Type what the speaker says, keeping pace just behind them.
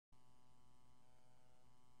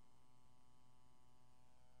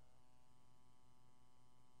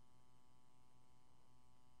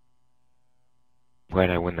Glad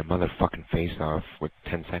I win the motherfucking face-off with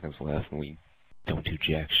 10 seconds left and we don't do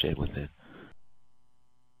jack shit with it.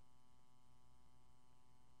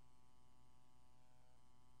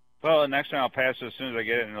 Well, the next time I'll pass it as soon as I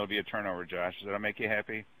get it, and it'll be a turnover, Josh. Does that make you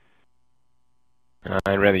happy?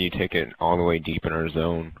 I'd rather you take it all the way deep in our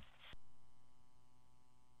zone.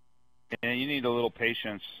 And you need a little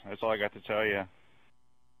patience. That's all I got to tell you.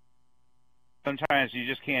 Sometimes you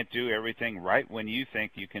just can't do everything right when you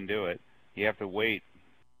think you can do it. You have to wait.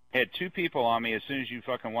 I had 2 people on me as soon as you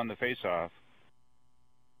fucking won the face-off.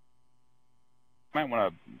 You might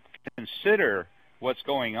want to consider what's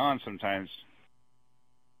going on sometimes.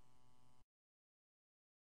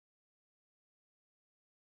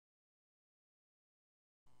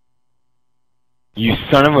 You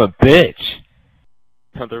son of a bitch!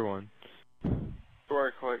 Another one. Before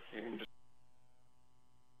I click, you can just...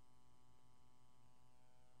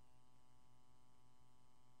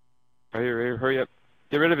 Hurry up.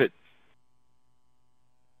 Get rid of it.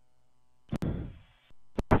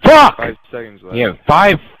 Fuck! 5 seconds left. Yeah,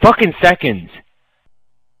 5 fucking seconds!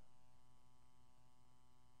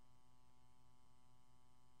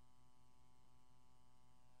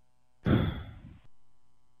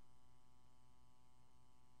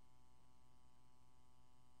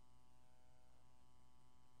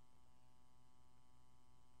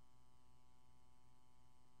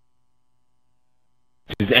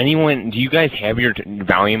 Do you guys have your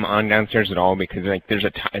volume on downstairs at all? Because like there's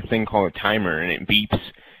a thing called a timer and it beeps,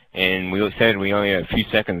 and we said we only have a few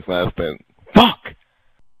seconds left, but fuck!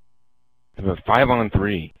 We have a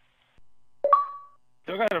 5-on-3.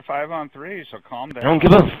 Still got a 5-on-3, so calm down. I don't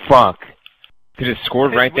give a fuck. Could have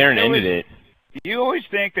scored right there and ended it. You always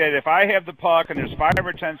think that if I have the puck and there's 5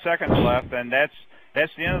 or 10 seconds left, then that's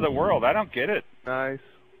the end of the world. I don't get it. Nice.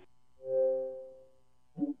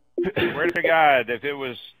 Swear to God, if it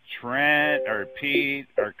was Trent or Pete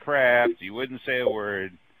or Kraft, you wouldn't say a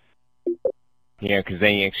word. Yeah, because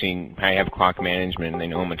they actually have clock management and they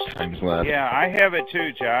know how much time's left. Yeah, I have it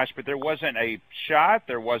too, Josh, but there wasn't a shot,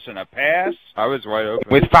 there wasn't a pass. I was wide open.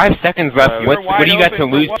 With 5 seconds left, what do you got to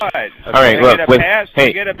lose? What? All right, look,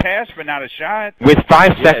 You get a pass, but not a shot. With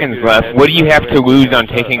 5 seconds left, what do you have to lose on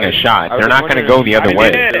taking a shot? They're not going to go the other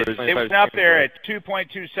way. It was up there at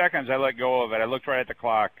 2.2 seconds. I let go of it. I looked right at the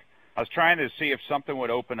clock. I was trying to see if something would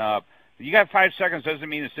open up. You got 5 seconds doesn't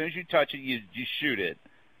mean as soon as you touch it, you shoot it.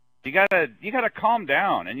 You gotta calm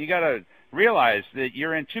down, and you gotta realize that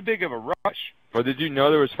you're in too big of a rush. Well, did you know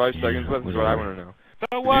there was 5 seconds left? Is what I want to know.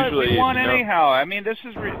 So what? We won anyhow. I mean, this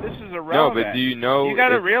is irrelevant. No, but do you know? You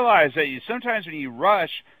gotta realize that sometimes when you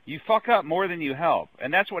rush, you fuck up more than you help,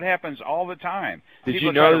 and that's what happens all the time. Did People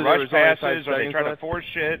you know try to rush passes, only 5 or they seconds try to left? force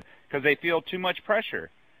shit because they feel too much pressure.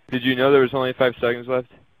 Did you know there was only 5 seconds left?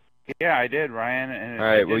 Yeah, I did, Ryan. And all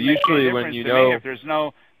right. Well, usually when you know, if there's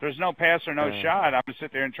no pass or no shot, I'm gonna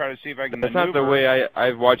sit there and try to see if I can. That's maneuver. not the way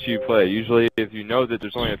I watch you play. Usually, if you know that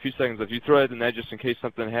there's only a few seconds left, you throw it in the net just in case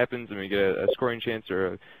something happens and we get a scoring chance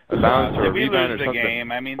or a bounce or a rebound or something. If we lose the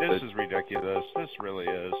game, I mean, this is ridiculous. This really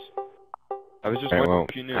is. I was just wondering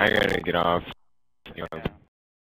if you knew. I gotta get off. Yeah.